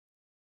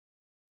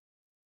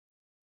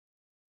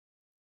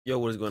Yo,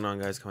 what is going on,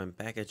 guys? Coming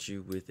back at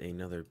you with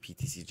another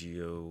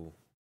PTCGO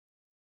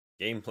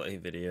gameplay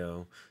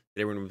video.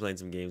 Today we're going to be playing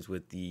some games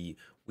with the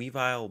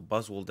Weavile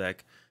BuzzwoleWeavile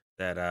deck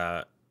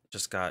that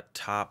just got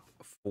top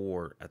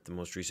 4 at the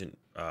most recent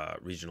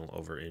regional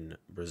over in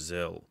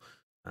Brazil.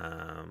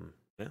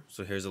 Yeah,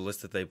 so here's a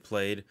list that they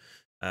played.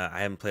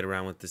 I haven't played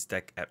around with this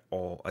deck at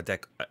all, a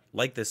deck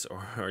like this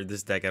or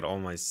this deck at all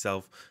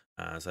myself,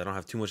 so I don't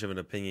have too much of an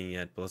opinion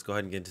yet, but let's go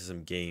ahead and get into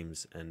some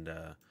games and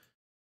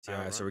see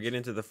how so we're getting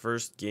into the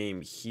first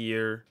game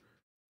here.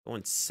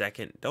 Going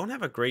second. Don't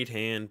have a great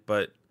hand,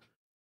 but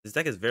this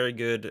deck is very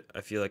good,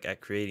 I feel like, at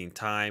creating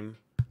time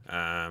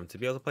to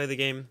be able to play the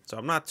game. So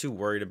I'm not too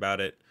worried about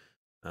it.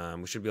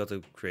 We should be able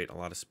to create a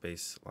lot of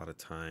space, a lot of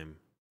time.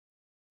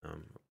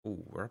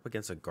 Ooh, we're up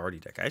against a Guardy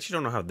deck. I actually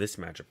don't know how this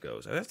matchup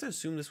goes. I have to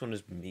assume this one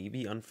is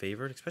maybe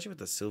unfavored, especially with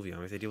the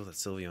Sylveon. If they deal with a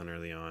Sylveon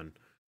early on.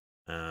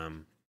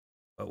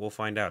 But we'll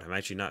find out. I'm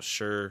actually not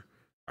sure.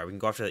 All right, we can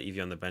go after that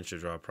Eevee on the bench to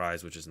draw a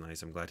prize, which is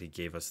nice. I'm glad he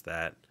gave us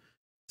that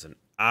as an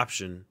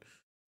option.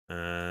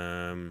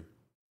 Nest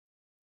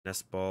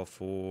ball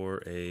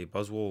for a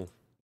Buzzwole.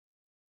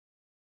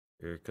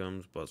 Here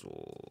comes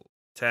Buzzwole.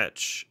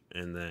 Attach,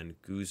 and then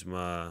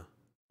Guzma.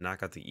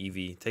 Knock out the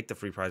Eevee. Take the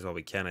free prize while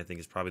we can, I think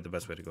is probably the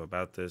best way to go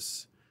about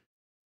this.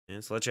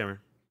 And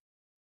Sledgehammer.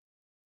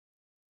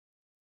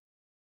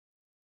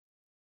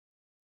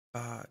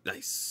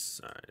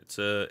 Nice. All right,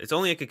 it's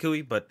only a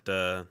Kukui, but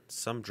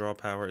some draw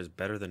power is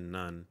better than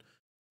none.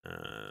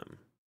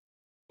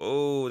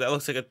 Oh, that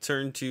looks like a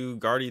turn 2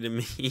 Guardy to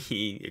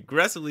me.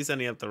 Aggressively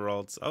sending up the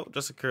Ralts. Oh,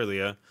 just a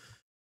Curlia.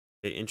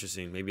 Okay,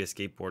 interesting. Maybe a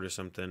skateboard or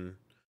something.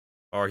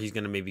 Or he's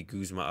going to maybe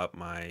Guzma up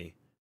my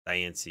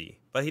Diancie.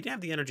 But he didn't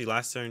have the energy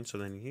last turn, so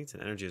then he needs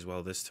an energy as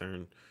well this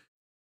turn.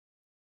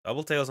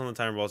 Double Tails on the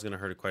timer ball is going to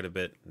hurt it quite a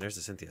bit. There's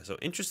the Cynthia. So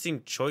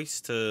interesting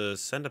choice to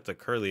send up the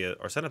Curlia,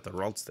 or send up the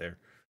Ralts there.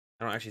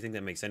 I don't actually think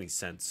that makes any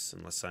sense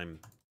unless I'm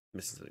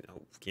missing something.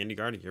 Oh, Candy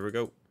Guardy. Here we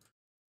go.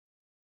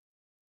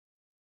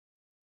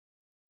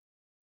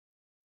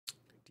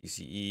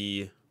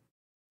 DCE.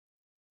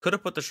 Could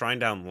have put the Shrine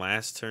down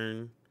last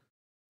turn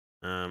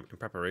in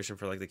preparation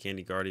for like the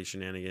Candy Guardy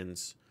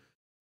shenanigans.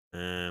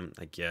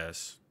 I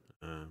guess.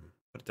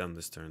 Put it down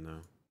this turn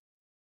though.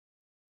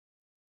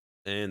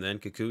 And then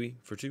Kukui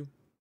for 2.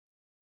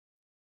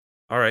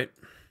 All right.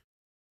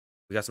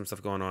 We got some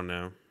stuff going on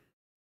now.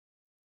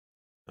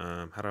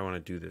 How do I want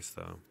to do this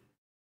though?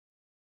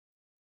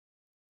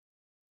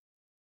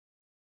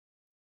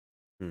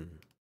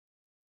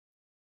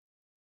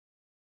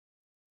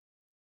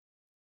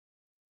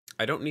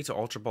 I don't need to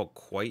Ultra Ball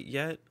quite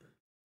yet.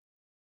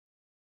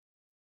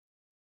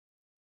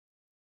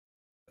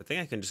 I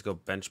think I can just go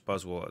bench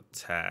Buzzwole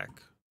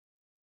attack.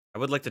 I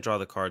would like to draw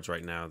the cards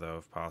right now though,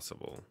 if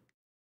possible.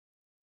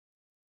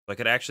 So I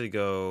could actually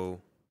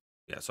go,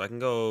 yeah. So I can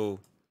go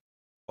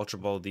Ultra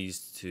Ball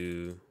these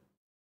two.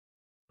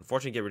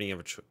 Unfortunately,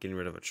 getting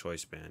rid of a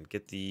choice band.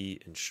 Get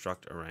the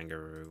Instruct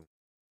Oranguru.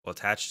 We'll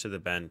attach to the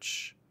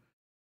bench.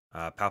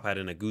 Palpad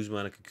in a Guzma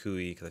and a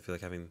Kukui, because I feel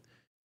like having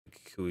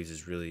Kukuis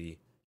is really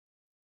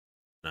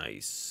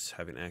nice.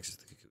 Having access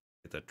to Kukui.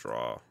 Get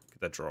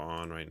that draw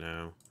on right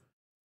now.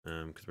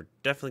 Because we're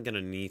definitely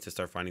gonna need to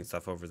start finding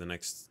stuff over the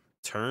next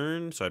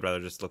turn. So I'd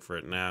rather just look for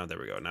it now. There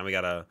we go. Now we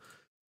got a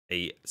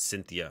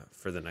Cynthia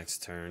for the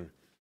next turn.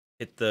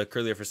 Hit the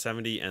Curlier for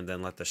 70, and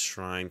then let the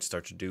Shrine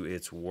start to do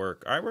its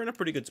work. All right, we're in a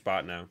pretty good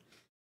spot now.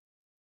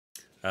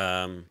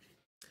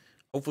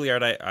 Hopefully our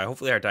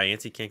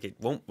Diancie can't get.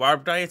 Our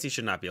Diancie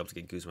should not be able to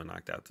get Guzma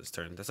knocked out this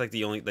turn. That's like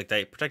the only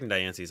protecting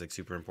Diancie is like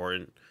super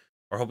important.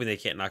 Or hoping they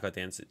can't knock out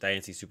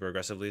Diancie super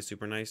aggressively is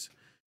super nice.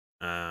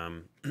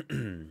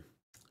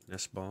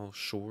 Nest ball,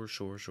 sure.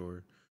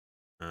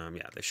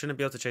 Yeah, they shouldn't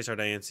be able to chase our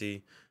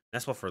Diancie.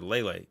 Nest ball for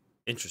Lele,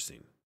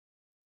 interesting.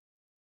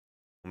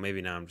 Well,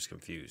 maybe now I'm just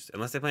confused.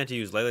 Unless they plan to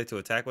use Lele to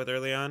attack with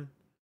early on.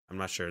 I'm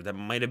not sure. That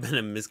might have been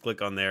a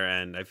misclick on their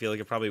end. I feel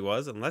like it probably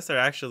was. Unless they're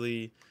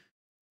actually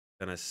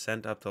gonna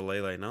send up the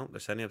Lele. No,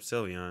 they're sending up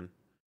Sylveon.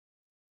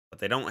 But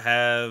they don't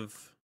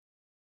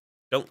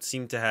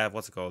seem to have,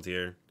 what's it called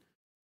here?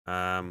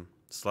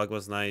 Slug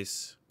was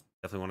nice.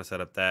 Definitely want to set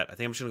up that. I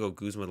think I'm just gonna go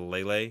Guzma the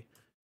Lele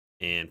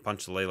and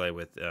punch the Lele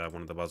with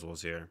one of the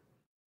Buzzwoles here.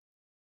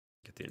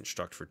 Get the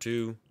Instruct for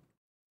 2.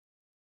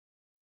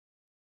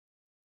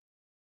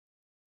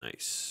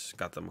 Nice.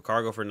 Got the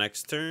Macargo for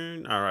next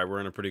turn. All right,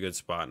 we're in a pretty good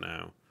spot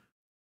now.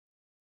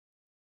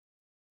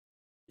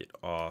 Get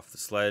off the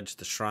sledge.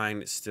 The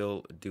Shrine is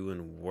still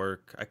doing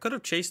work. I could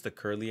have chased the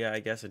Curlia, I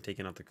guess, and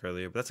taken out the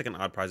Curlia, but that's like an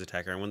odd prize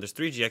attacker. And when there's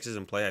 3 GXs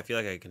in play, I feel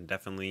like I can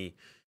definitely...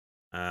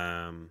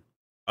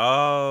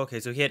 Oh, okay,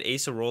 so he had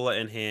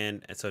Acerola in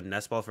hand, and so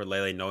Nest Ball for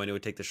Lele, knowing it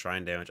would take the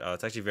Shrine damage. Oh,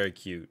 it's actually very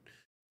cute.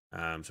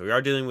 So we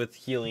are dealing with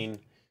healing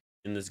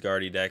in this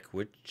Guardy deck,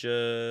 which,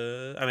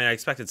 I mean, I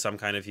expected some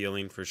kind of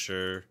healing for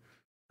sure.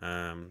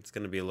 It's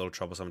going to be a little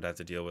troublesome to have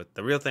to deal with.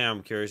 The real thing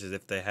I'm curious is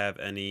if they have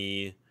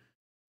any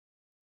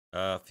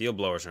field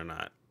blowers or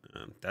not.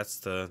 That's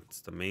the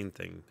main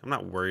thing. I'm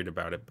not worried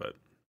about it, but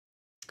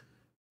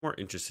more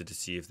interested to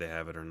see if they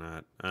have it or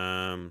not.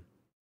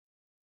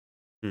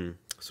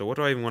 So what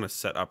do I even want to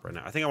set up right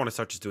now? I think I want to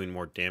start just doing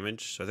more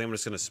damage. So I think I'm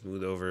just going to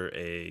smooth over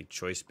a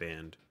choice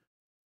band.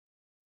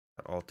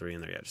 Got all three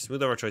in there. Yeah, just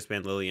smooth over a choice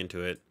band, Lily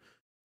into it.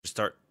 Just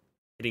start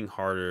hitting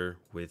harder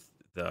with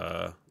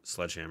the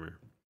sledgehammer.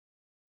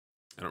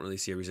 I don't really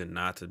see a reason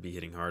not to be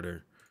hitting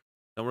harder.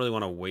 Don't really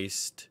want to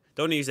waste.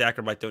 Don't need to use the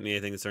acrobite. Don't need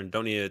anything this turn.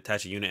 Don't need to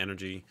attach a unit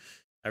energy.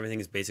 Everything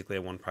is basically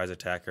a one prize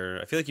attacker.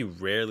 I feel like you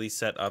rarely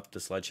set up the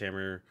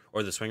sledgehammer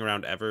or the swing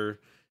around ever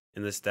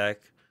in this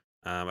deck.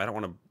 I don't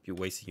want to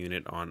waste a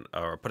unit on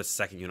or put a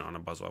second unit on a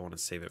Buzzwole. I want to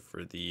save it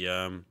for the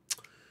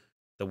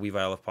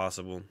Weavile if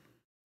possible.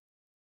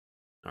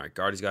 All right,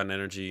 Guardy's got an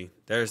energy.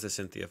 There's the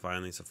Cynthia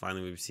finally. So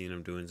finally we've seen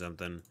him doing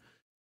something.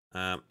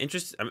 I'm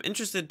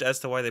interested as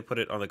to why they put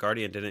it on the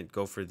Guardian, didn't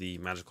go for the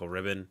magical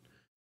ribbon.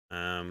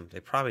 They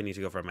probably need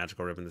to go for a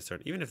magical ribbon this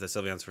turn, even if the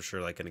Sylveon's for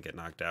sure like going to get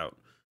knocked out.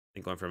 I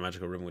think going for a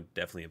magical ribbon would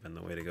definitely have been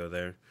the way to go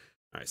there.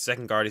 All right,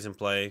 second Guardy's in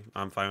play.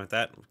 I'm fine with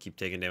that. We'll keep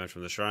taking damage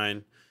from the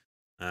shrine.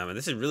 And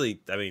this is really,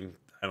 I mean,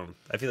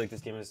 I feel like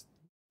this game is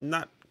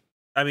not,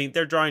 I mean,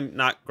 they're drawing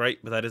not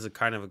great, but that is a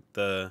kind of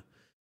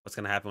what's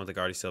going to happen with the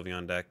Guardy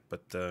Sylveon deck.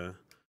 But the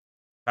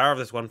power of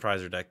this one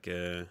prizer deck,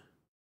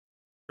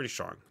 pretty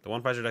strong. The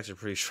one prizer decks are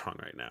pretty strong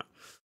right now.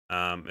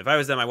 If I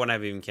was them, I wouldn't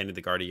have even candied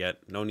the Guardy yet.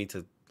 No need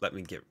to let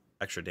me get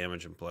extra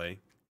damage in play.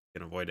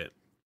 You can avoid it.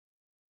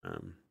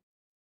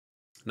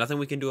 Nothing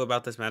we can do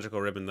about this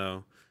magical ribbon,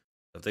 though.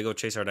 If they go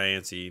chase our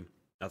Diancie,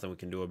 nothing we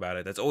can do about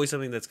it. That's always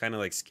something that's kind of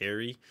like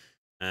scary.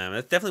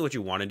 That's definitely what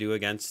you want to do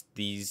against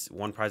these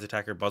one prize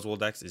attacker Buzzwole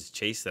decks is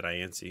chase the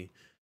Diancie.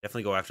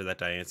 Definitely go after that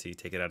Diancie,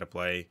 take it out of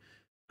play.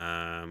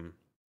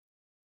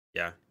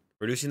 Yeah,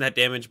 reducing that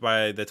damage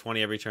by the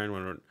 20 every turn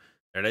when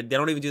they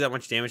don't even do that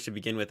much damage to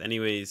begin with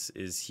anyways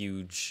is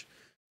huge.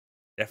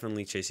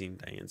 Definitely chasing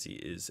Diancie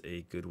is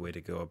a good way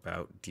to go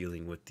about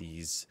dealing with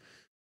these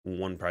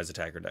one prize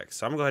attacker decks.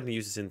 So I'm gonna go ahead and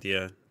use the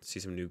Cynthia, see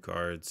some new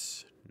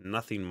cards.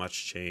 Nothing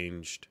much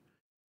changed.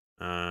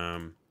 I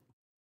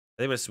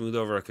think I'm gonna smooth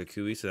over a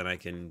Kukui so that I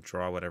can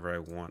draw whatever I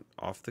want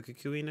off the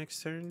Kukui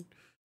next turn.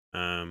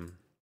 Yeah,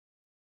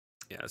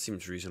 it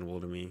seems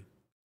reasonable to me.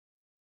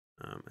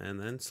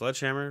 And then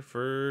Sledgehammer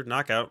for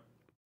knockout.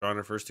 Drawing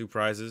our first two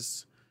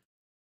prizes.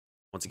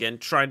 Once again,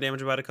 try and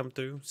damage about to come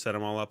through. Set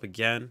them all up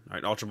again. All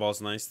right, Ultra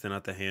Ball's nice. Thin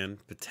out the hand.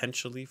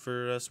 Potentially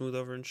for Smooth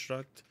Over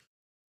Instruct.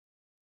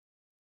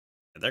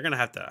 They're going to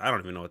have to, I don't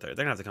even know what they're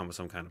going to have to come with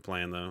some kind of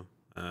plan, though.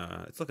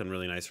 It's looking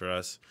really nice for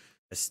us.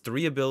 It's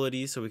 3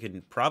 abilities, so we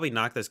can probably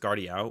knock this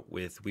Guardy out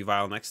with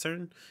Weavile next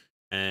turn.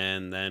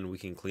 And then we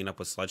can clean up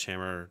with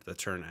Sledgehammer the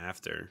turn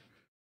after.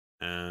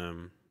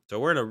 So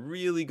we're in a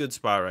really good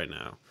spot right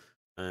now.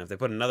 If they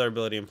put another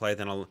ability in play,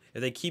 then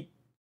if they keep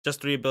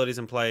just 3 abilities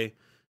in play,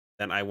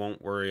 then I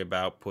won't worry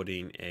about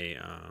putting a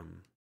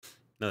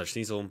another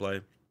Sneasel in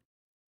play.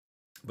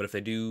 But if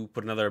they do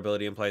put another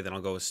ability in play, then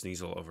I'll go with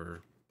Sneasel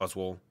over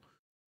Buzzwole.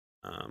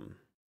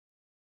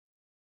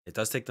 It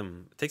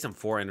takes them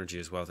 4 energy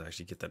as well to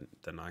actually get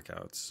the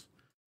knockouts.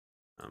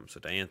 So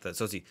Diantha,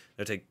 so see,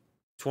 they'll take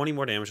 20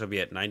 more damage. I'll be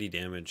at 90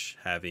 damage,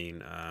 having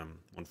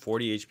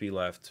 140 HP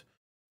left.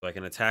 So I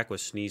can attack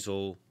with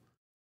Sneasel,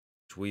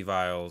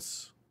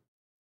 Weaviles.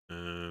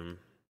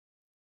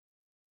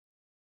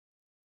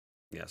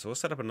 Yeah, so we'll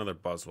set up another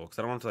Buzzwole because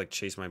I don't want to like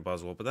chase my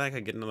Buzzwole, but then I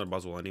could get another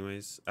Buzzwole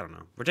anyways. I don't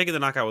know. We're taking the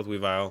knockout with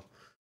Weavile.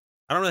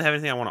 I don't really have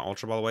anything I want to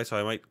Ultra Ball away, so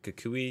I might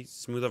Kukui,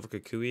 smooth over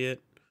Kukui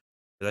it.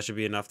 That should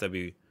be enough. That'd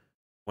be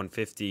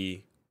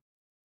 150.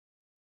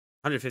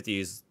 150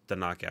 is the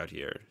knockout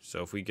here.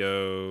 So if we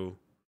go,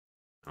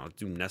 I'll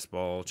do Nest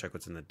Ball, check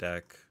what's in the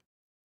deck.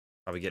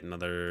 Probably get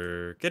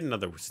another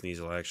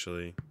Sneasel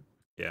actually.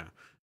 Yeah.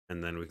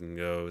 And then we can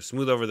go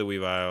smooth over the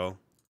Weavile,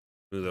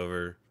 smooth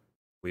over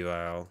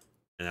Weavile,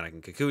 and then I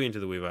can Kukui into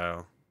the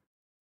Weavile.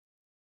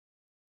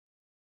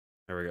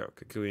 There we go.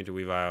 Kukui into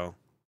Weavile,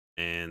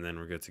 and then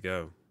we're good to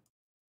go.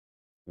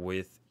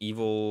 With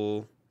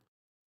Evil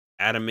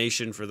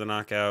Animation for the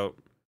knockout.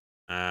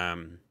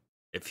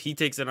 If he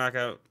takes a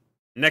knockout,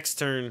 next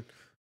turn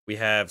we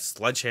have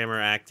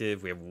Sledgehammer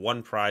active. We have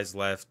 1 prize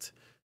left.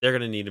 They're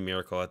going to need a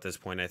miracle at this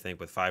point, I think,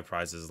 with 5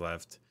 prizes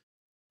left.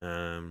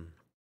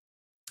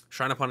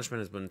 Shrine of Punishment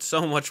has been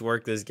so much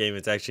work this game.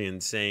 It's actually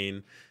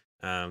insane.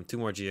 2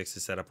 more GX to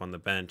set up on the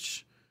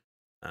bench.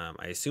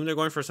 I assume they're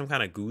going for some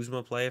kind of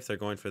Guzma play if they're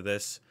going for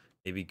this.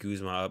 Maybe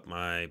Guzma up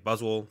my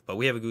Buzzwole. But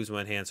we have a Guzma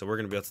in hand, so we're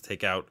going to be able to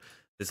take out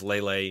this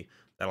Lele.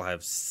 That'll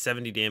have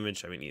 70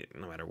 damage. I mean,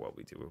 no matter what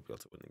we do, we'll be able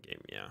to win the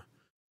game, yeah.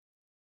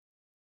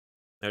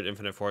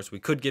 Infinite Force. We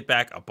could get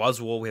back a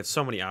Buzzwole. We have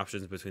so many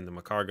options between the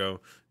Macargo,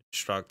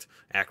 Instruct,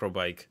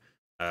 Acrobike.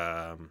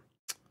 But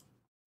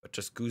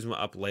just Guzma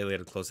up Lele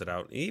to close it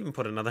out. They even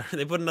put another,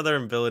 they put another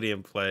ability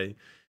in play.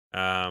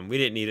 We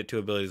didn't need it. 2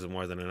 abilities is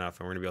more than enough.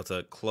 And we're going to be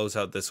able to close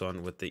out this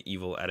one with the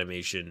Evil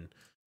Animation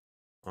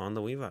on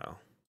the Weavile.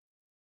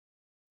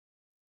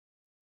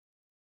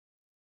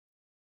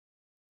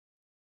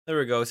 There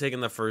we go.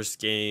 Taking the first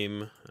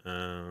game.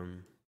 Our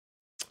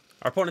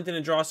opponent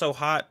didn't draw so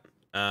hot.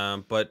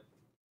 But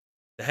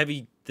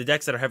the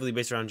decks that are heavily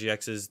based around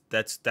GXs,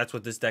 that's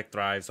what this deck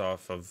thrives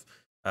off of.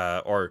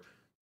 or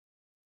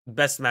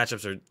best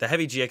matchups are the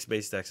heavy GX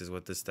base decks is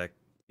what this deck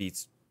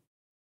beats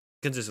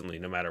consistently,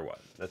 no matter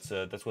what. That's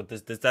what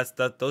those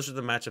are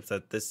the matchups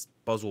that this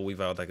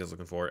BuzzwoleWeavile deck is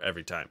looking for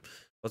every time.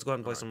 Let's go ahead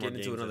and play some more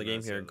games. Get into another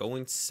game here.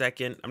 Going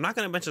second. I'm not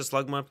gonna bench a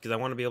Slugma because I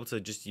want to be able to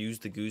just use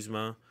the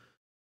Guzma.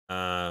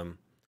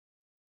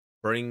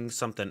 Bring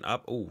something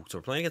up. Oh, so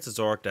we're playing against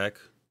a Zoroark deck.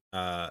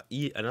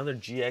 Another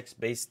GX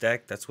based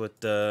deck. That's what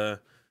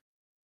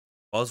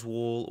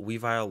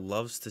BuzzwoleWeavile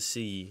loves to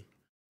see.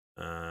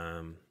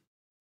 Very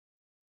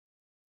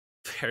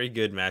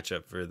good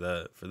matchup for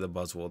the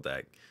Buzzwole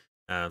deck.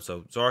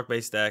 So Zoroark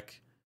based deck.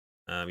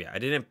 Yeah, I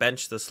didn't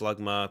bench the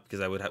Slugma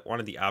because I would have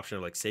wanted the option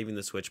of like saving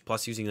the switch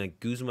plus using like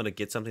Guzma to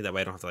get something, that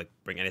way I don't have to like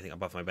bring anything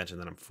up off my bench and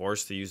then I'm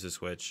forced to use the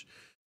switch.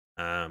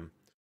 So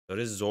it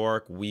is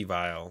Zoroark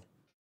Weavile.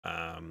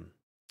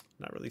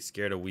 Not really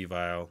scared of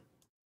Weavile.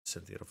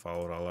 Cynthia to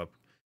follow it all up.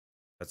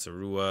 That's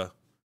Arua,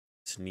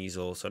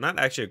 Sneasel. So not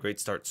actually a great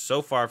start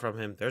so far from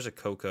him. There's a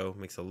Coco,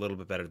 makes it a little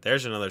bit better.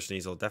 There's another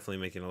Sneasel, definitely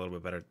making it a little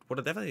bit better.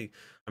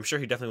 I'm sure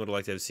he definitely would have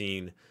liked to have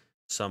seen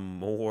some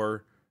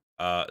more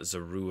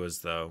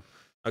Zaruas though.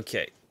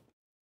 Okay.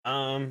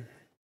 So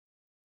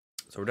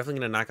we're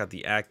definitely gonna knock out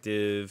the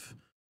active.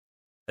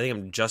 I think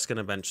I'm just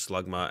gonna bench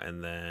Slugma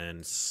and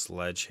then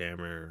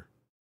Sledgehammer.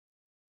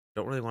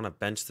 Don't really want to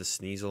bench the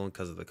Sneasel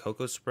because of the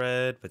Coco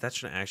spread, but that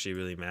shouldn't actually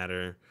really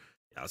matter.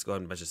 Yeah, let's go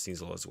ahead and bench the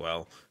Sneasel as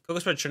well. Coco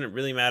spread shouldn't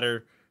really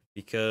matter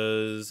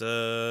because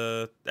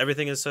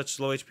everything is such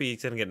low HP,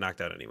 it's going to get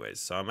knocked out anyways.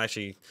 So I'm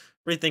actually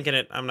rethinking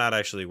it. I'm not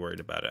actually worried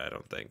about it, I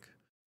don't think.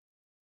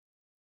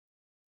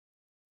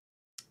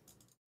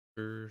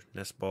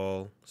 Nest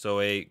Ball.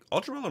 So a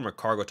Ultra Ball or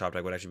Cargo top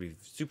deck would actually be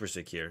super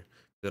sick here.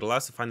 It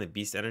allows us to find the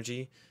Beast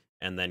Energy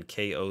and then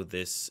KO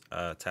this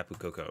Tapu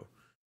Koko.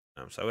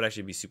 So I would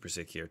actually be super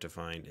sick here to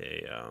find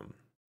a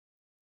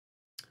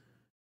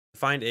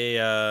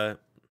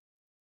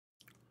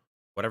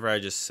whatever I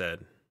just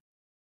said.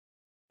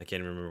 I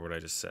can't remember what I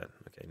just said.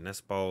 Okay,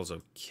 Nest Ball's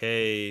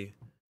okay. I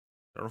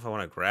don't know if I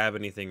want to grab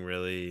anything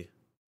really.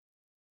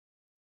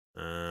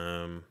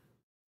 Could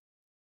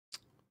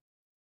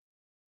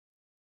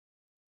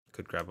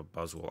grab a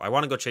Buzzwole. I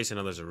want to go chase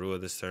another Zorua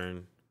this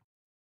turn.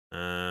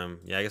 Yeah,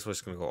 I guess we're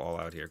just gonna go all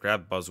out here.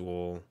 Grab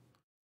Buzzwole.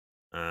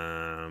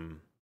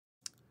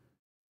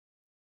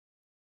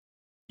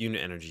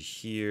 Unit Energy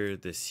here,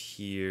 this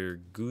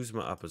here,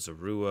 Guzma up a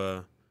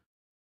Zorua,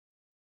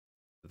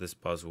 this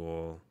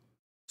Buzzwole,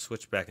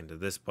 switch back into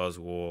this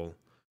Buzzwole,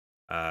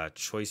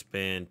 Choice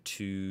Band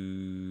to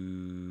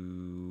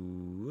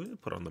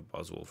put on the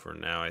Buzzwole for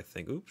now, I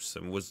think. Oops, I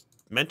was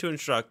meant to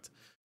Instruct.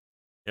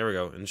 There we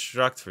go,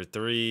 Instruct for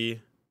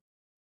 3.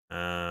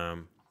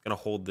 Gonna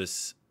hold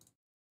this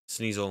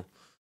Sneasel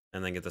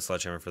and then get the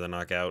Sledgehammer for the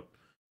knockout.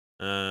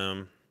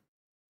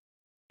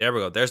 There we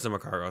go. There's the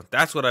Macargo.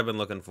 That's what I've been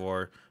looking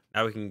for.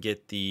 Now we can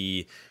get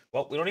the...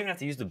 Well, we don't even have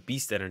to use the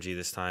Beast Energy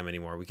this time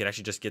anymore. We could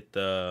actually just get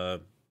the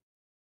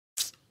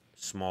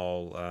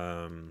small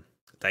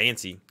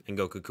Diancie and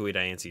go Kukui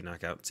Diancie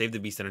knockout. Save the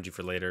Beast Energy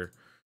for later.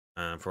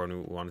 For when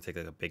we want to take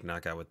like a big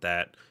knockout with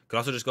that. Could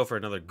also just go for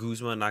another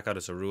Guzma, knockout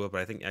a Zorua,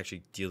 but I think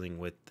actually dealing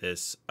with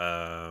this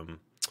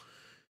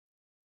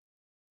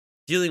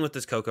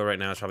Coco right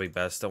now is probably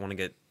best. Don't want to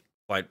get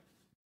blind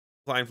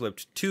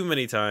flipped too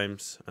many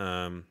times.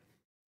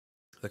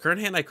 The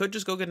current hand, I could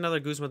just go get another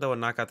Guzma though and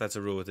knock out that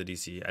Zorua with the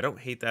DC. I don't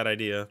hate that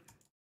idea.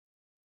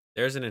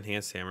 There's an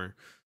Enhanced Hammer.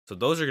 So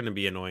those are going to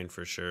be annoying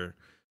for sure.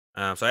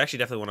 So I actually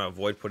definitely want to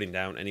avoid putting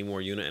down any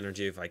more unit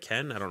energy if I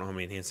can. I don't know how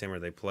many Enhanced Hammer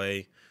they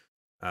play.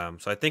 So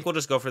I think we'll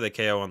just go for the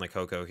KO on the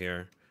Coco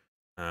here.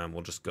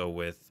 We'll just go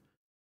with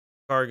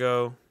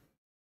Cargo.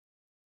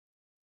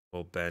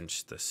 We'll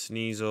bench the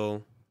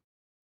Sneasel.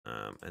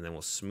 And then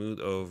we'll smooth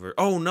over.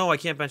 Oh, no, I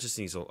can't bench the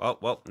Sneasel. Oh,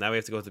 well, now we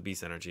have to go with the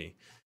Beast Energy.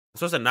 I'm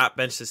supposed to not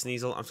bench the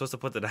Sneasel. I'm supposed to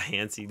put the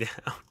Diancie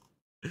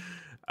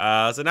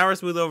down. So now we're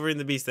smooth over in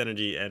the Beast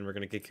Energy, and we're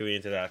going to Kukui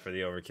into that for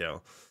the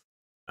overkill.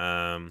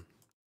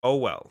 Oh,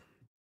 well.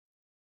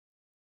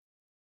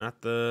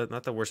 Not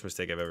the worst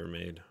mistake I've ever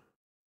made.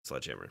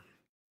 Sledgehammer.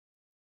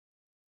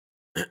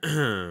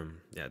 Yeah,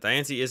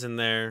 Diancie is in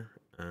there.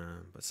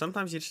 But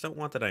sometimes you just don't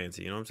want the Diancie.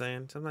 You know what I'm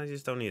saying? Sometimes you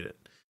just don't need it.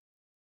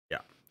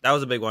 Yeah, that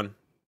was a big one.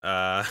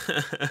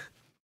 Definitely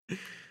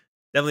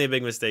a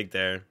big mistake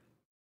there.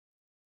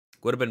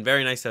 Would have been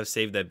very nice to have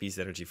saved that Beast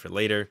Energy for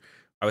later.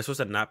 I was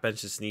supposed to not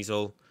bench the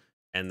Sneasel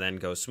and then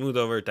go smooth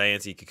over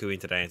Diancie, Kukui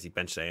into Diancie,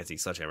 bench Diancie,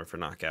 Sledgehammer for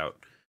knockout.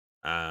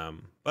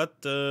 But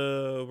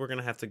we're going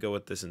to have to go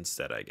with this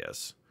instead, I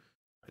guess.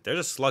 Right, there's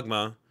a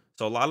Slugma.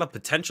 So a lot of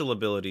potential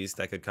abilities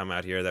that could come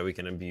out here that we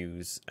can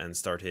abuse and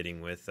start hitting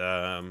with.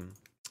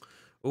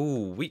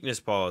 Ooh, Weakness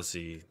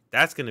Policy.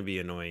 That's going to be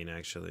annoying,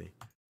 actually.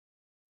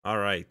 All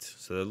right.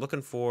 So they're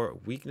looking for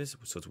weakness.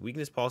 So it's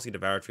Weakness Policy,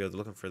 Devoured Field. They're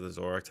looking for the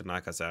Zoroark to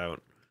knock us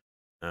out.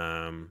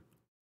 I'm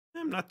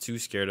not too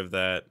scared of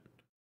that.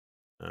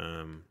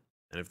 And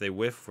if they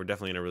whiff, we're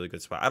definitely in a really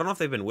good spot. I don't know if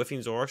they've been whiffing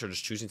Zoroarks or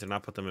just choosing to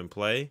not put them in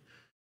play.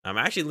 I'm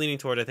actually leaning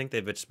toward I think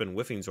they've just been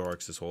whiffing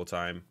Zoroarks this whole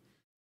time.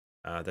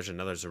 There's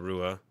another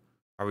Zorua.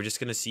 Are we just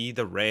going to see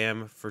the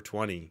Ram for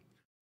 20?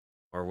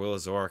 Or will a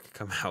Zoroark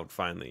come out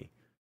finally?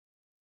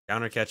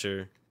 Counter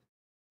catcher.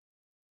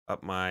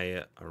 Up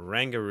my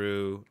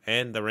Rangaroo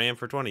and the Ram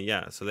for 20.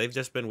 Yeah, so they've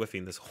just been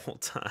whiffing this whole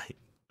time.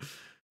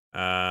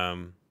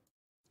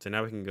 So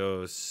now we can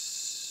go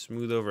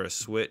smooth over a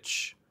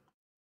switch.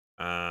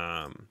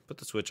 Put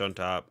the switch on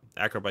top.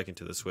 Acrobike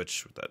into the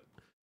switch with that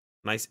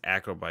nice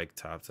Acrobike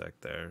top deck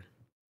there.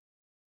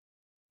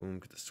 Boom,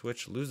 get the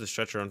switch. Lose the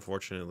stretcher,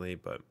 unfortunately,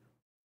 but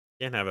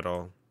can't have it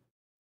all.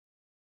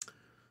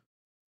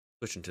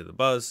 Switch into the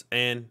Buzz,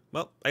 and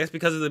well, I guess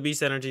because of the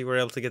Beast Energy, we're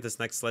able to get this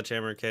next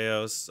Sledgehammer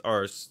Chaos,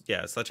 or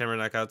yeah, Sledgehammer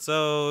knockout.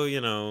 So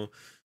you know,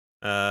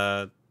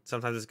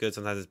 sometimes it's good,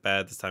 sometimes it's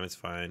bad. This time it's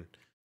fine.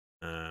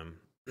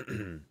 Let's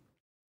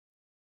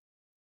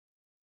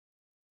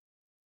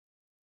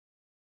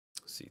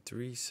see,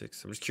 3,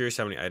 6. I'm just curious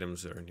how many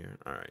items are in here.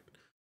 All right,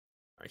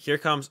 here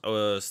comes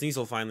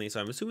Sneasel finally. So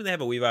I'm assuming they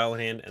have a Weavile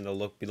in hand, and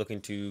they'll be looking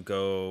to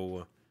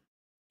go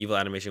Evil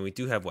Animation. We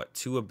do have, what,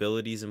 2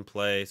 abilities in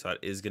play, so that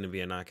is going to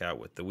be a knockout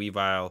with the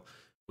Weavile.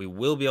 We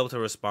will be able to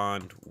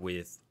respond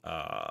with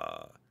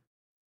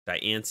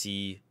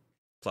Diancie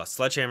plus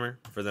Sledgehammer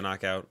for the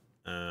knockout.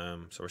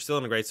 So we're still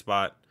in a great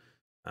spot.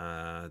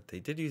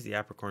 They did use the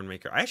Apricorn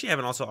Maker. I actually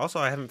haven't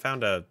I haven't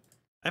found a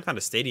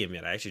stadium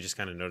yet. I actually just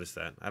kind of noticed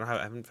that. I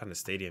haven't found a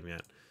stadium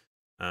yet.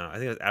 I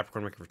think that's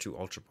Apricorn Maker for 2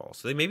 Ultra Balls.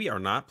 So they maybe are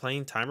not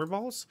playing Timer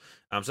Balls.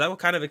 So that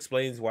kind of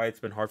explains why it's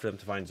been hard for them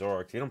to find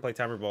Zoroark. If you don't play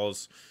Timer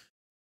Balls,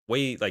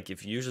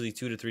 if usually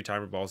 2 to 3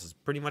 Timer Balls is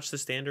pretty much the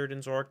standard in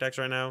Zoroark decks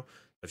right now.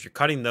 If you're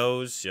cutting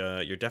those,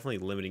 you're definitely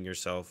limiting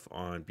yourself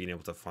on being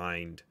able to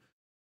find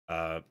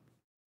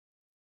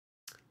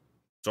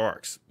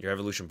Zoroarks, your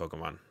evolution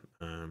Pokemon.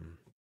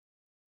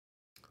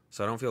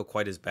 So I don't feel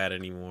quite as bad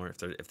anymore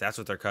if that's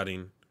what they're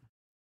cutting.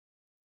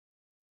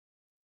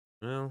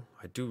 Well,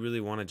 I do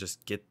really want to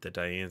just get the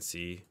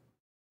Diancie.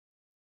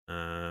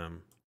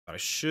 But I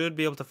should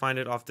be able to find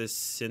it off this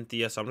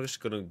Cynthia, so I'm just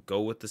gonna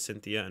go with the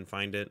Cynthia and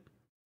find it.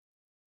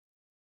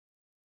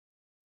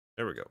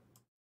 There we go.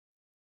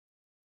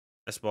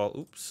 S-Ball.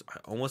 Oops. I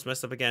almost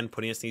messed up again,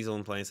 putting a Sneasel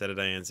in play instead of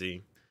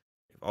Diancie.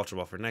 Ultra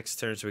Ball for next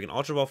turn. So we can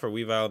Ultra Ball for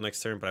Weavile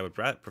next turn, but I would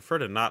prefer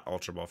to not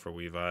Ultra Ball for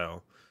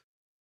Weavile.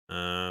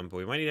 But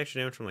we might need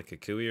extra damage from like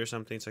Kukui or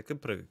something, so I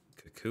could put a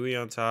Kukui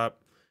on top.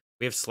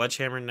 We have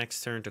Sledgehammer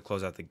next turn to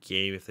close out the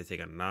game if they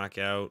take a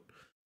knockout.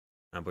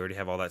 We already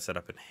have all that set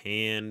up in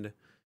hand.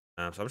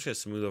 So I'm just going to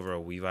smooth over a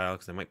Weavile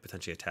because I might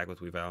potentially attack with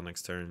Weavile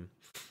next turn.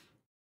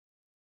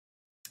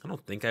 I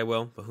don't think I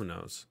will, but who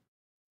knows.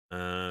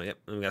 Yep,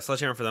 and we got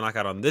Sledgehammer for the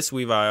knockout on this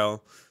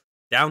Weavile.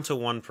 Down to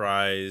 1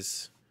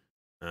 prize.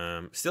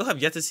 Still have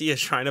yet to see a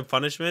Shrine of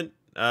Punishment,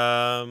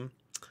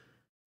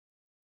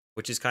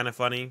 which is kind of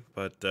funny,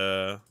 but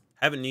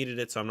haven't needed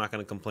it, so I'm not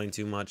going to complain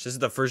too much. This is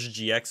the first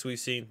GX we've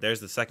seen.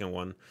 There's the second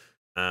one.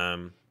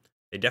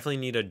 They definitely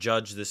need a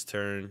Judge this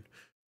turn.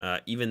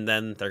 Even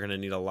then, they're going to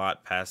need a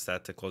lot past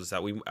that to close this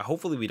out.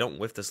 Hopefully we don't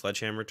whiff the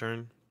Sledgehammer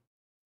turn.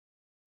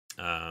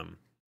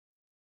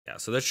 Yeah,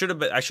 so there should have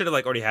been. I should have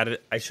already had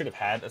it. I should have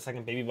had a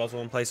second Baby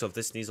Buzzwole in play. So if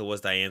this Sneasel was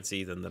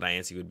Diancie, then the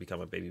Diancie would become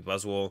a Baby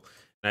Buzzwole,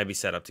 and I'd be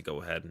set up to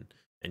go ahead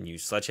and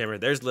use Sledgehammer.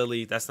 There's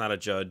Lily. That's not a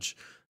Judge.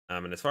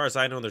 And as far as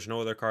I know, there's no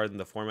other card in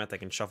the format that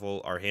can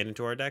shuffle our hand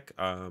into our deck.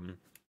 I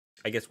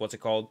guess what's it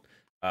called?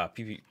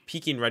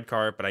 Peeking red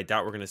card, but I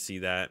doubt we're gonna see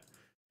that.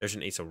 There's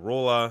an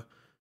Acerola.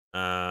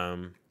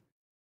 That's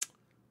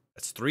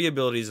 3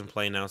 abilities in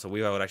play now, so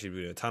we would actually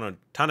be doing a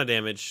ton of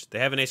damage. They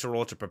have an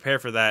Acerola to prepare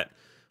for that.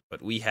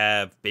 But we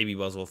have Baby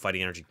Buzzwole,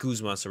 Fighting Energy,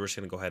 Guzma, so we're just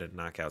going to go ahead and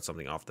knock out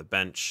something off the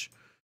bench.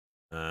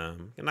 We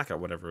can knock out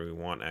whatever we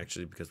want,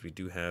 actually, because we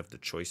do have the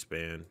Choice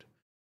Band.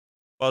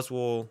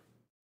 Buzzwole,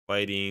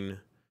 Fighting,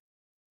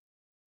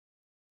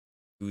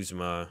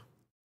 Guzma.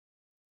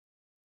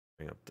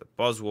 Bring up the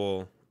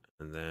Buzzwole,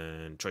 and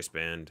then Choice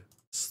Band,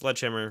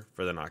 Sledgehammer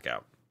for the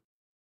knockout.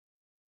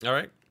 All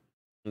right,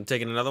 I'm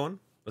taking another one.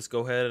 Let's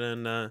go ahead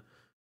and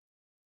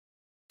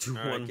do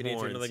one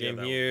more. Another game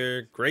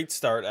here. Great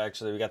start,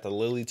 actually. We got the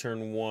Lily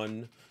turn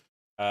 1,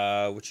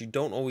 which you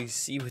don't always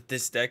see with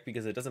this deck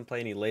because it doesn't play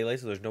any Lele,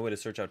 so there's no way to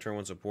search out turn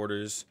 1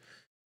 supporters.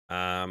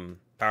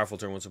 Powerful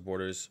turn 1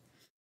 supporters.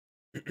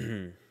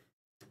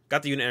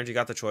 Got the unit energy,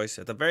 got the choice.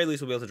 At the very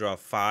least, we'll be able to draw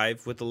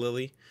 5 with the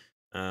Lily.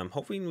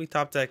 Hopefully, when we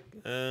top deck,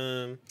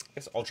 I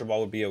guess Ultra Ball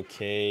would be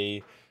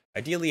okay.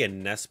 Ideally, a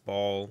Nest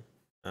Ball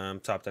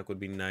top deck would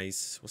be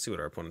nice. We'll see what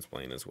our opponent's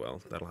playing as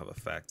well. That'll have a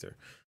factor.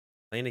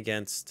 Playing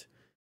against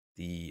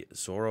the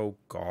Zoro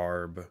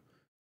Garb.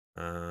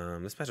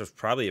 This match was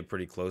probably a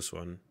pretty close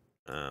one.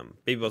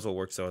 Baby Buzzwole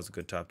works though as a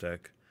good top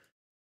deck.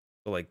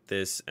 Go like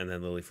this, and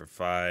then Lily for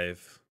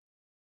 5.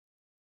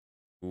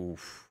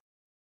 Oof.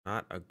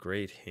 Not a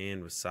great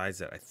hand besides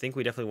that. I think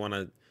we definitely want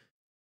to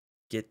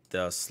get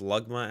the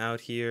Slugma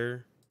out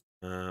here.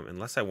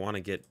 Unless I want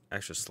to get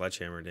extra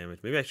Sledgehammer damage.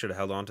 Maybe I should have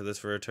held on to this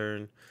for a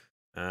turn.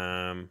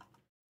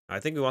 I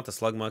think we want the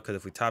Slugma because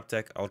if we top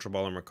deck Ultra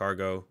Ball and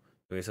Recargo,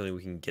 we have something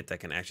we can get that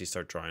can actually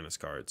start drawing us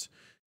cards,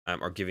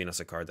 or giving us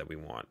a card that we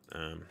want.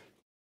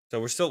 So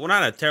we're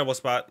not in a terrible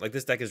spot. Like,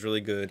 this deck is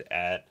really good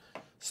at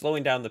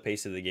slowing down the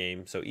pace of the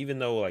game. So even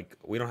though like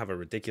we don't have a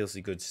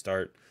ridiculously good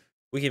start,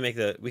 we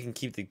can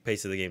keep the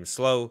pace of the game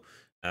slow,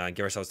 give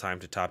ourselves time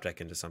to top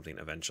deck into something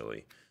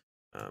eventually.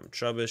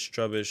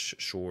 Trubbish,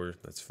 sure,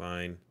 that's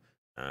fine.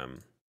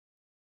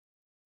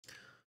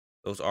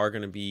 Those are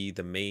going to be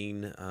the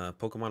main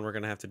Pokemon we're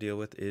going to have to deal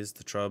with is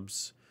the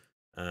Trubs,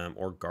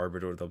 or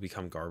Garbodor. They'll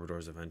become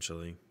Garbodors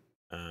eventually.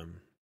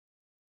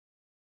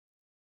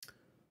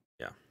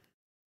 Yeah.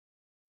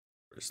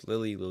 First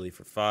Lily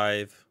for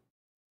 5.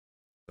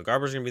 So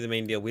Garbodor's going to be the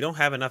main deal. We don't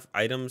have enough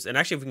items, and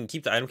actually if we can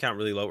keep the item count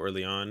really low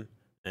early on,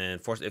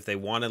 and force if they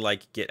want to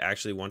like get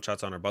actually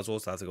one-shots on our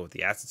Buzzwoles, they'll have to go with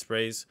the acid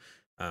sprays.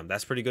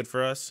 That's pretty good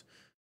for us.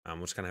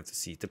 We'll just kind of have to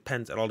see.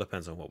 It all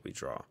depends on what we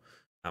draw.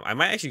 I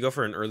might actually go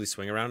for an early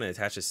swing around and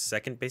attach a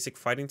second basic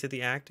fighting to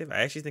the active.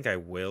 I actually think I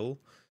will,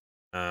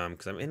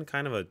 because I'm in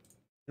kind of a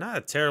not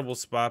a terrible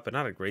spot, but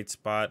not a great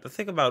spot.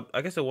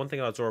 I guess the one thing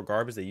about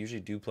Zorogarb is they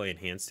usually do play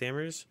Enhanced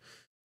Hammers.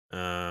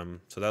 So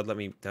that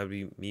would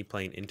be me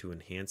playing into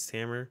Enhanced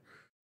Hammer.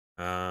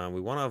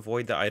 We want to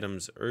avoid the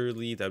items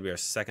early. That would be our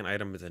second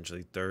item,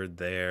 potentially third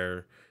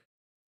there.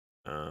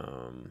 I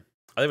think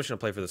we're just gonna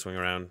play for the swing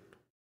around.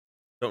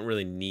 Don't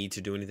really need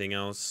to do anything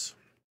else.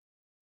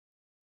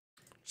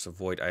 Just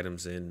avoid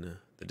items in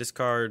the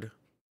discard.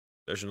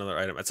 There's another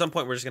item. At some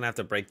point, we're just gonna have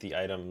to break the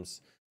item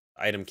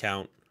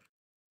count,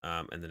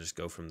 and then just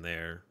go from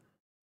there.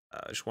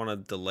 I just want to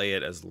delay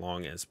it as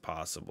long as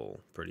possible,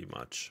 pretty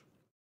much.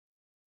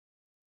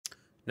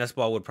 Nest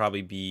Ball would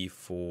probably be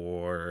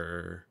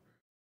for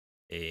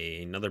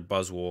another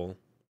Buzzwole.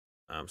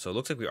 So it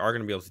looks like we are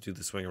going to be able to do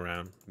the swing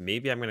around.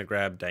 Maybe I'm going to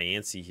grab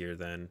Diancie here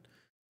then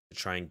to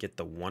try and get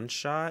the one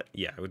shot.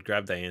 Yeah, I would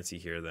grab Diancie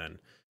here then.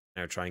 And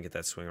I would try and get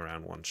that swing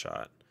around one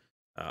shot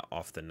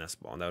off the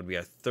Nest Ball. And that would be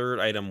a third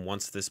item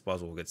once this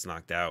Buzzwole gets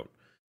knocked out.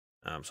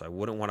 So I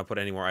wouldn't want to put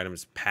any more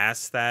items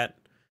past that.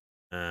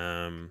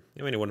 I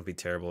mean, it wouldn't be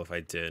terrible if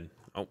I did.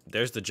 Oh,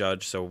 there's the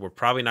Judge. So we're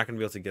probably not going to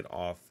be able to get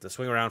off the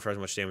swing around for as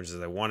much damage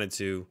as I wanted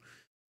to.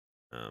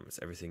 As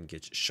everything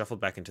gets shuffled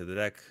back into the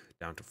deck,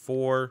 down to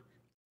 4.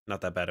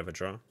 Not that bad of a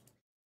draw.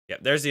 Yeah,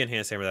 there's the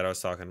Enhanced Hammer that I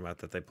was talking about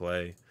that they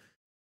play.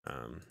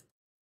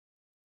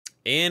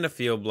 And a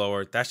Field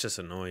Blower. That's just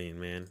annoying,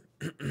 man.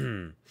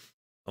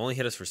 Only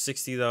hit us for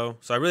 60, though.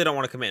 So I really don't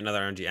want to commit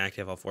another RNG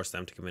active. I'll force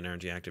them to commit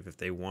RNG active if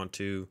they want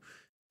to.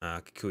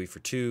 Kukui for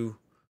 2.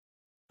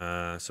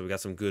 So we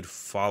got some good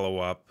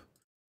follow-up.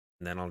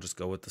 And then I'll just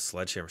go with the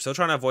Sledgehammer. Still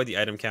trying to avoid the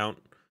item count.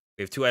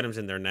 We have 2 items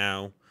in there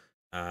now.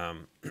 I'll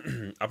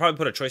probably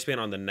put a Choice Band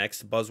on the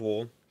next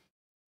Buzzwole.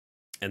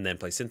 And then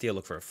play Cynthia,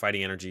 look for a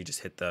Fighting Energy,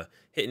 just hit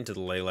into the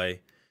Lele.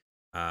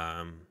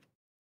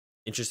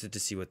 Interested to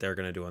see what they're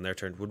gonna do on their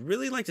turn. Would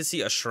really like to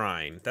see a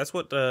Shrine. That's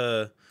what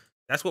we're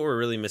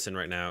really missing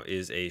right now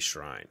is a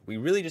Shrine. We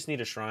really just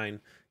need a Shrine.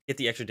 Get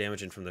the extra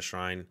damage in from the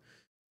Shrine.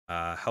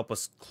 Help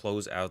us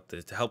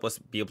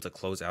be able to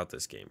close out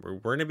this game. We're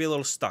gonna be a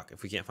little stuck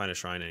if we can't find a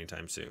Shrine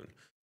anytime soon.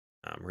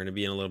 We're gonna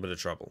be in a little bit of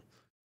trouble.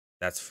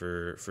 That's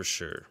for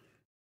sure.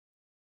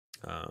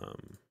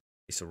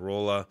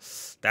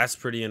 Acerola, that's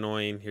pretty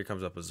annoying. Here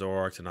comes up a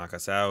Zoroark to knock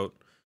us out.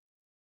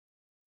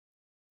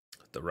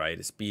 The right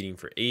is beating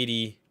for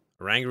 80.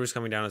 Orangaru's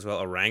coming down as well.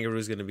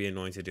 Orangaru's going to be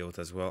annoying to deal with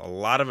as well. A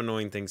lot of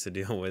annoying things to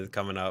deal with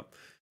coming up.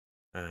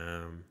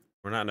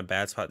 We're not in a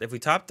bad spot. If we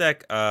top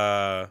deck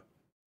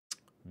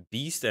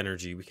Beast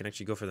Energy, we can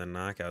actually go for the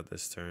knockout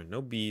this turn.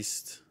 No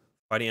Beast.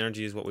 Fighting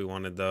Energy is what we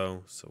wanted,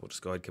 though. So we'll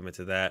just go ahead and commit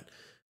to that.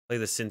 Play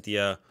the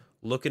Cynthia.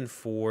 Looking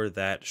for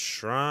that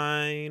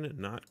Shrine.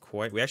 Not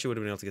quite. We actually would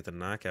have been able to get the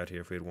knockout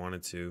here if we had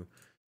wanted to.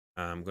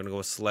 I'm going to go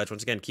with Sledge.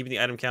 Once again, keeping the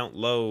item count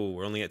low.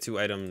 We're only at 2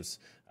 items.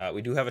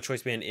 We do have a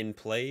Choice Band in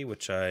play,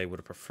 which I would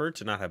have preferred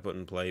to not have put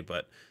in play,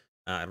 but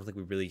I don't think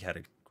we really had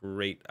a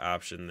great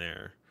option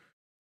there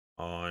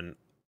on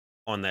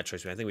that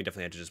Choice Band. I think we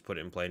definitely had to just put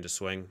it in play and just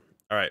swing.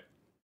 All right.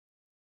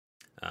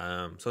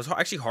 So it's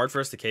actually hard for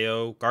us to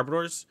KO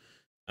Garbodors.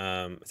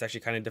 It's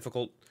actually kind of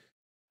difficult.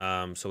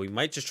 So we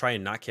might just try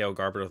and not KO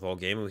Garbodor the whole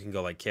game, and we can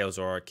go like KO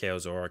Zoroark, KO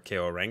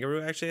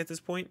Orangaru actually at this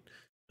point.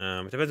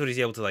 It depends what he's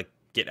able to like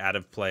get out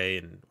of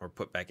play or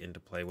put back into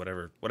play,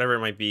 whatever it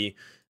might be.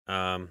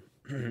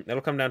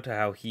 That'll come down to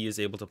how he is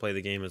able to play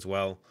the game as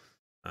well.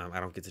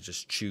 I don't get to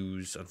just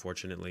choose,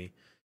 unfortunately.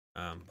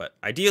 But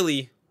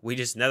ideally, we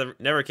just never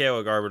KO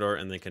a Garbodor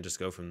and then can just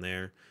go from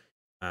there.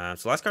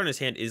 So last card in his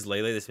hand is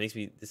Lele. This makes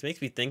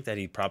me think that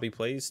he probably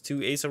plays 2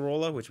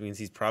 Acerola, which means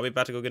he's probably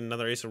about to go get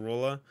another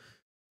Acerola.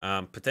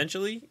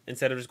 Potentially,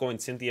 instead of just going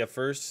Cynthia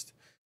first.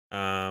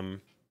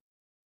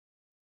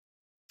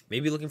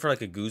 Maybe looking for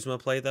like a Guzma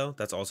play, though.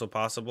 That's also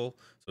possible.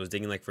 So I was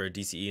digging like for a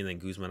DCE and then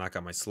Guzma knock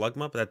out my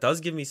Slugma. But that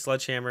does give me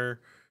Sledgehammer.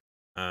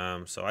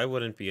 So I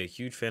wouldn't be a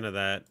huge fan of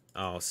that.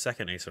 Oh,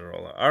 second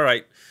Acerola. All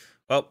right.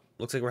 Well,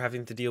 looks like we're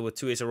having to deal with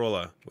 2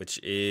 Acerola, which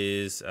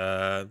is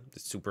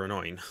super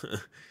annoying.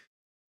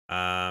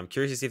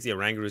 Curious to see if the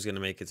Orangaru is going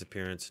to make its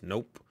appearance.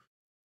 Nope.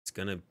 It's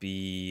going to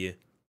be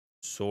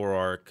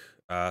Zoroark.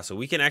 So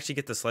we can actually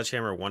get the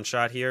Sledgehammer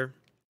one-shot here.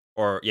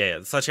 or yeah,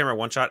 the Sledgehammer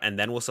one shot, and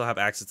then we'll still have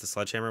access to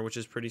Sledgehammer, which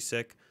is pretty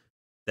sick.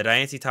 The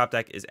Diancie top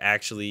deck is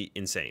actually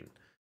insane.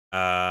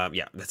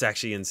 Yeah, that's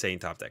actually insane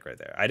top deck right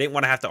there. I didn't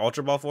want to have to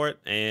Ultra Ball for it,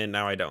 and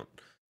now I don't.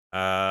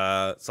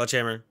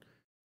 Sledgehammer,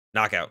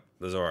 knockout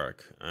the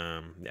Zoroark.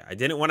 Yeah, I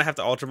didn't want to have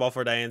to Ultra Ball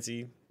for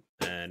Diancie.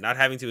 Not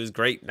having to is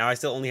great. Now I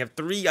still only have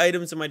 3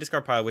 items in my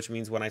discard pile, which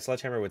means when I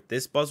Sledgehammer with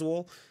this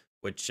Buzzwole,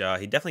 which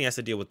he definitely has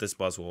to deal with this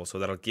Buzzwole, so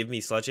that'll give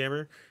me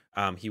Sledgehammer.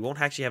 He won't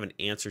actually have an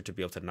answer to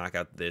be able to knock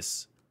out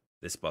this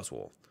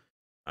Buzzwole.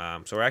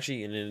 So we're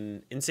actually in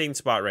an insane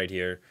spot right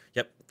here.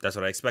 Yep, that's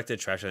what I expected.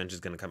 Trashalanche is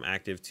going to come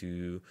active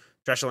to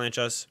Trashalanche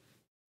us.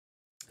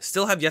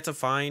 Still have yet to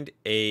find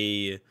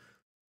a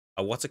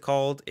what's it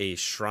called? A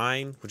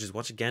shrine, which is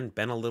once again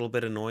been a little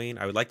bit annoying.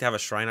 I would like to have a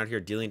shrine out here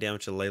dealing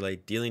damage to Lele,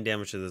 dealing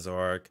damage to the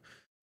Zoroark.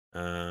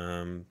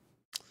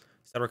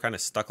 So we're kind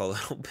of stuck a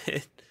little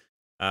bit.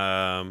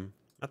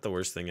 Not the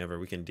worst thing ever.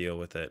 We can deal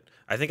with it.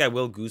 I think I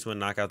will Guzma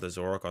knock out the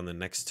Zoroark on the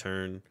next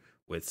turn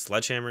with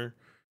Sledgehammer.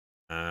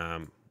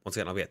 Once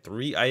again, I'll be at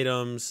 3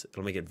 items.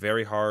 It'll make it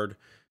very hard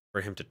for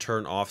him to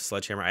turn off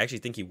Sledgehammer. I actually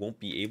think he won't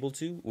be able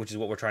to, which is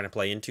what we're trying to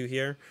play into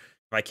here.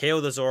 If I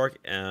KO the Zoroark,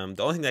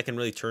 the only thing that can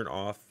really turn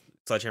off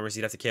Sledgehammer is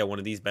he'd have to KO one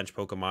of these bench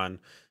Pokemon,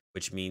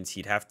 which means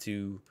he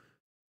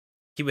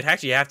would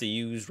actually have to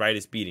use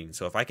Riotous Beating.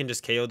 So if I can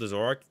just KO the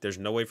Zoroark, there's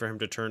no way for him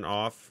to turn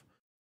off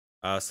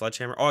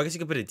Sledgehammer. Oh, I guess you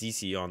could put a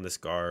DC on this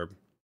Garb.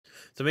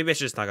 So maybe I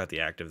should just knock out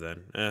the active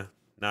then.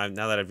 Now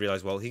that I've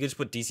realized, well, he could just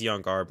put DC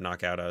on Garb,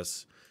 knock out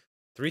us.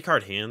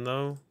 3-card hand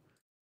though.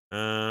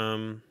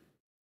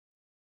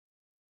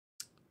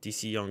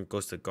 DC on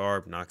goes to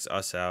Garb, knocks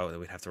us out. Then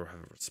we'd have to have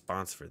a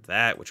response for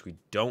that, which we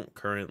don't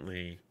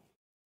currently.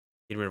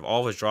 Getting rid of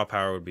all of his draw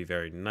power would be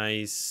very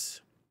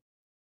nice.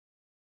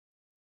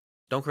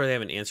 Don't currently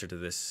have an answer to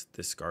this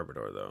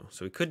Garbodor though,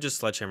 so we could just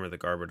Sledgehammer the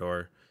Garbodor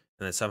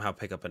and then somehow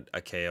pick up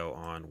a KO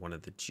on one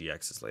of the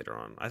GXs later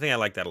on. I think I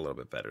like that a little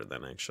bit better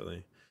then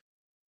actually.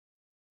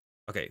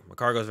 Okay,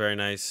 Macargo's very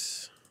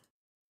nice.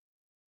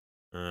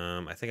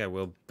 I think I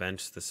will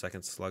bench the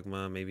second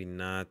Slugma, maybe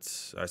not.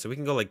 All right, so we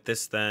can go like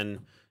this then,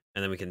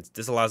 and then we can.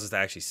 This allows us to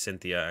actually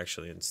Cynthia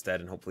actually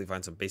instead, and hopefully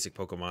find some basic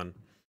Pokemon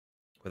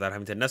without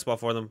having to Nest Ball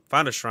for them.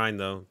 Found a Shrine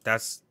though.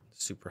 That's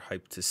super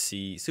hyped to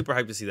see. Super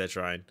hyped to see that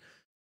Shrine.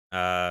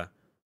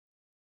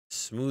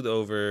 Smooth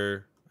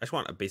over. I just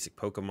want a basic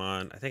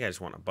Pokemon. I think I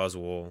just want a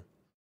Buzzwole.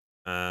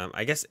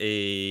 I guess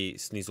a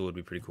Sneasel would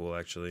be pretty cool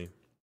actually.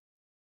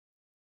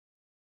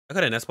 I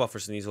got a Nest Ball for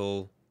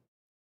Sneasel.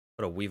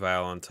 Put a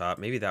Weavile on top.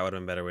 Maybe that would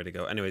have been a better way to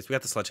go. Anyways, we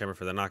got the Sledgehammer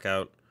for the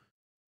knockout.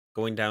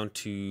 Going down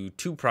to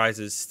 2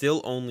 prizes. Still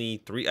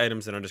only 3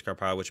 items in our discard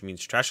pile, which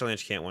means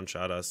Trashalanche can't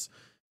one-shot us.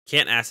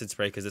 Can't Acid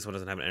Spray because this one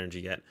doesn't have an energy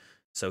yet.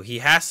 So he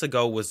has to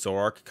go with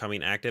Zoroark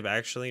coming active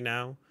actually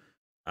now.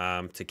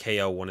 To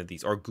KO one of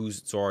these. Or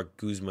Zoroark,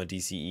 Guzma,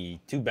 DCE.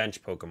 2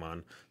 bench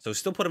Pokemon. So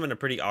still put him in a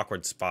pretty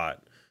awkward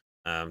spot.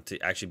 To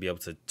actually be able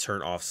to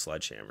turn off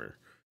Sledgehammer.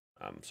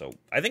 So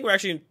I think we're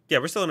actually. Yeah,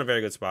 we're still in a very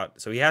good spot.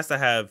 So he has to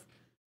have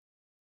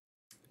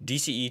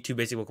DCE, 2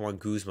 basic Pokemon,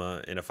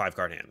 Guzma, in a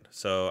 5-card hand.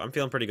 So I'm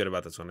feeling pretty good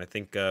about this one. I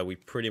think we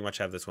pretty much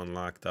have this one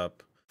locked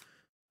up.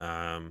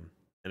 And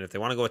if they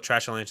want to go with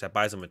Trashalanche, that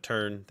buys them a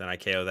turn. Then I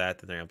KO that.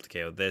 Then they're able to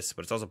KO this.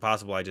 But it's also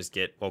possible I just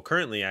get. Well,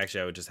 currently,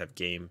 actually, I would just have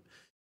game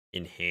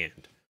in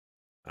hand.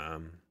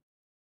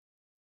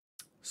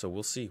 So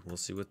we'll see. We'll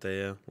see what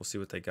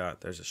they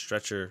got. There's a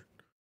Stretcher.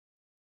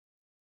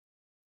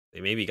 They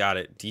maybe got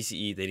it.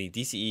 DCE. They need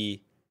DCE,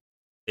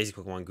 basic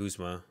Pokemon,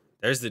 Guzma.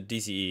 There's the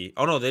DCE.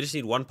 Oh no, they just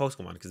need 1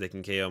 Pokemon because they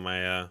can KO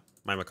my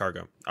my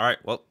Macargo. All right,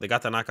 well they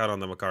got the knockout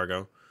on the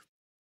Macargo.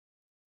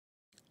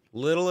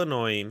 Little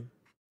annoying,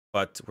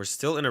 but we're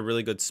still in a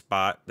really good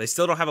spot. They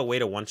still don't have a way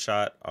to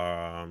one-shot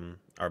our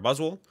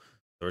Buzzwole.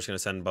 So we're just gonna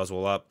send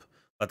Buzzwole up,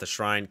 let the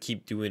Shrine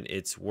keep doing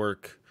its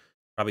work.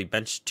 Probably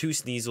bench 2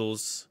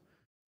 Sneasels.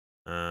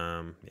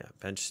 Yeah,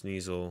 bench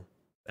Sneasel,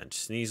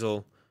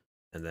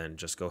 and then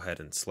just go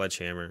ahead and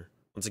Sledgehammer.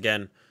 Once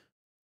again.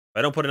 If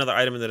I don't put another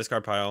item in the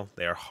discard pile,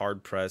 they are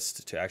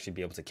hard-pressed to actually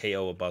be able to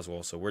KO a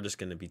Buzzwole, so we're just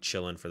going to be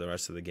chilling for the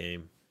rest of the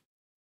game.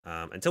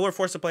 Until we're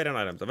forced to play down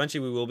items.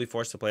 Eventually, we will be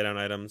forced to play down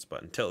items,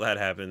 but until that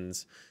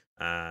happens,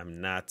 I'm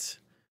not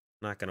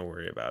going to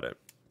worry about it.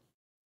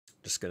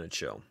 Just going to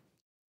chill.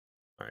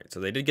 All right,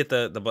 so they did get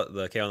the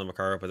KO on the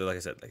Macargo, but like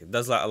I said, like, it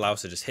does allow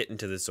us to just hit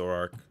into the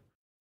Zoroark.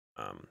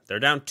 They're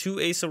down 2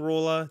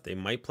 Acerola. They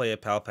might play a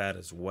Palpad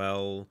as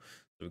well.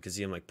 We could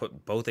see him like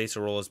put both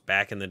Acerolas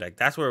back in the deck.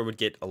 That's where it would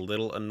get a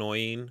little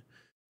annoying.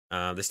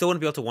 They still wouldn't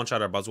be able to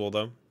one-shot our Buzzwole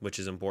though, which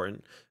is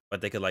important.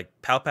 But they could like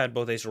Palpad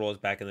both Acerolas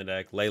back in the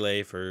deck.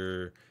 Lele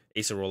for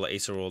Acerola,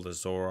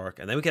 Zoroark.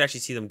 And then we could actually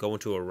see them go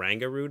into a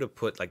Rangaroo to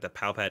put like the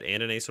Palpad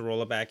and an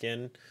Acerola back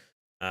in.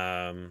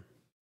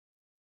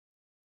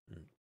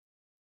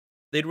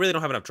 They really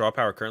don't have enough draw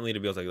power currently to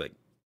be able to like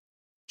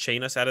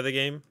chain us out of the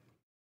game.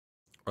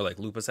 Or like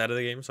loop us out of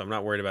the game. So I'm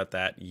not worried about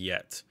that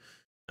yet.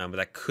 But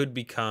that could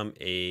become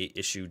a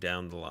issue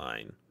down the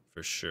line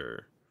for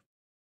sure.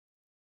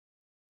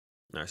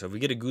 All right, so if we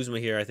get a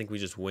Guzma here, I think we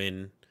just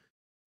win.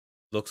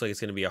 Looks like it's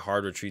going to be a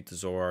hard retreat to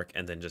Zork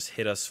and then just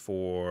hit us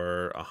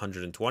for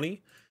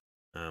 120.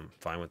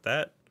 Fine with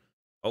that.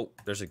 Oh,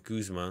 there's a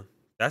Guzma.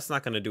 That's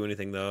not going to do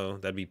anything, though.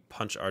 That'd be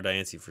punch our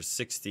Diancie for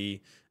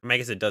 60. I mean, I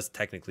guess it does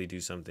technically do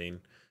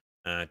something.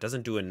 It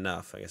doesn't do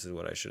enough, I guess is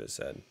what I should have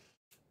said.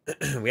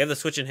 We have the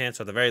switch in hand,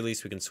 so at the very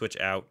least we can switch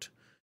out.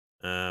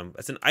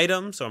 It's an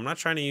item, so I'm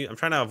trying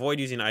to avoid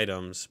using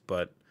items,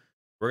 but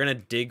we're going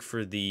to dig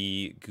for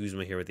the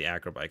Guzma here with the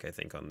Acrobike, I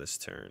think, on this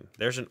turn.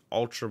 There's an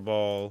Ultra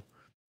Ball.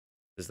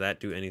 Does that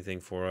do anything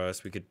for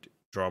us? We could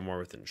draw more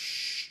with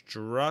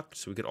Instruct,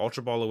 so we could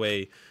Ultra Ball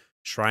away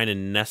Shrine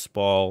and Nest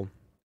Ball.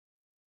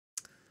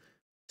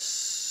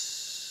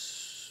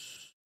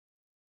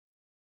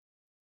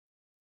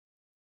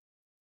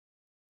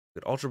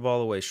 We could Ultra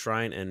Ball away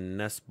Shrine and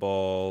Nest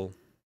Ball.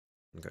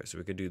 Okay, so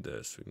we could do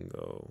this. We can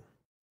go.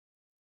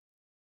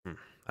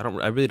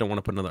 I really don't want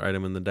to put another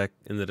item in the deck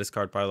in the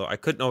discard pile. I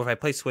could know if I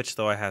play Switch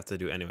though, I have to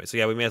do anyway. So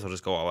yeah, we may as well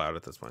just go all out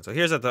at this point. So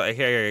here I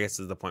guess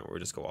is the point where we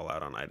just go all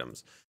out on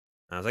items.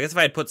 So I guess if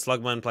I had put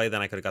Slugma in play,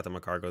 then I could have got the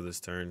Macargo this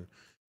turn,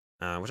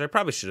 which I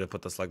probably should have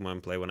put the Slugma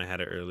in play when I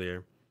had it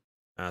earlier.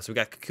 So we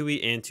got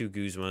Kukui and 2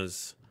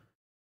 Guzmas.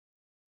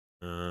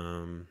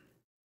 Do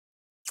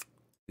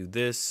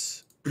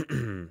this.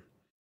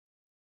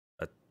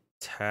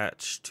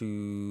 Attach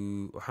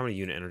to... How many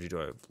unit energy do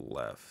I have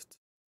left?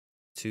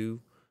 2.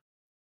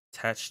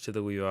 Attach to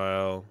the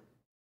Weavile.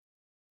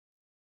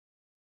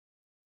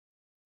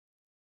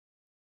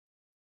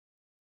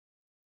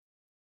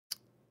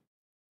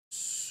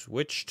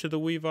 Switch to the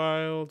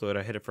Weavile. Did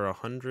I hit it for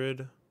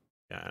 100?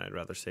 Yeah, I'd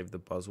rather save the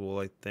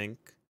Buzzwole, I think.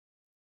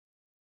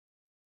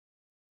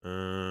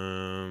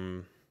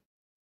 Or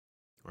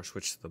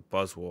switch to the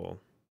Buzzwole.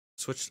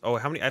 Switch. Oh,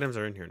 how many items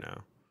are in here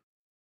now?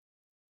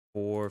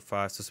 4,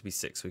 5. Supposed to be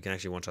 6. So we can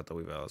actually one-shot the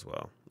Weavile as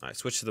well. All right,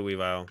 switch to the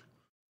Weavile.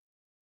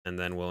 And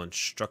then we'll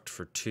Instruct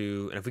for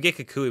 2. And if we get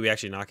Kukui, we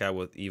actually knock out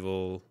with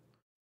Evil.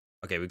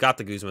 Okay, we got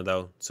the Guzma,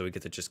 though. So we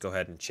get to just go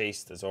ahead and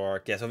chase the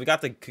Zork. Yeah, so we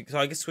got the... So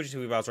I guess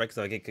switching to Weaviles, right? Because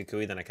if I get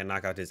Kukui, then I can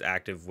knock out his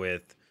active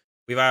with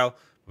Weavile.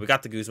 We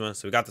got the Guzma,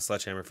 so we got the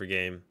Sledgehammer for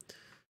game.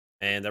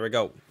 And there we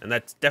go. And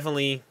that's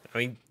definitely... I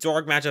mean,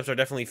 Zork matchups are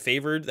definitely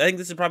favored. I think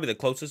this is probably the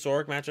closest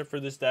Zork matchup for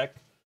this deck.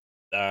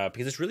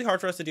 Because it's really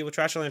hard for us to deal with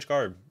Trash Avalanche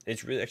Garb.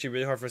 It's actually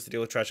really hard for us to deal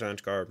with Trash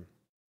Avalanche Garb.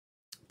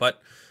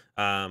 But...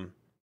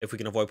 if we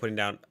can avoid putting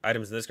down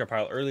items in this card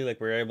pile early like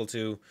we were able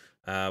to,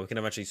 we can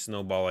eventually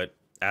snowball it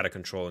out of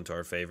control into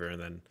our favor and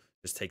then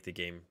just take the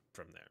game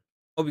from there.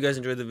 Hope you guys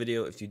enjoyed the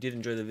video. If you did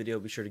enjoy the video,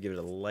 be sure to give it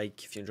a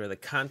like. If you enjoy the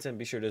content,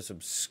 be sure to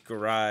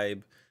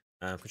subscribe.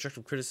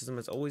 Constructive criticism,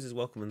 as always, is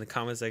welcome in the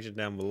comment section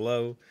down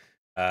below.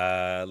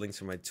 Links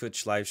for my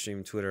Twitch, live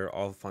stream, Twitter,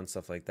 all fun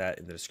stuff like that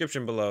in the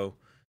description below.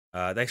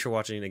 Thanks for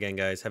watching again,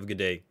 guys. Have a good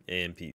day and peace.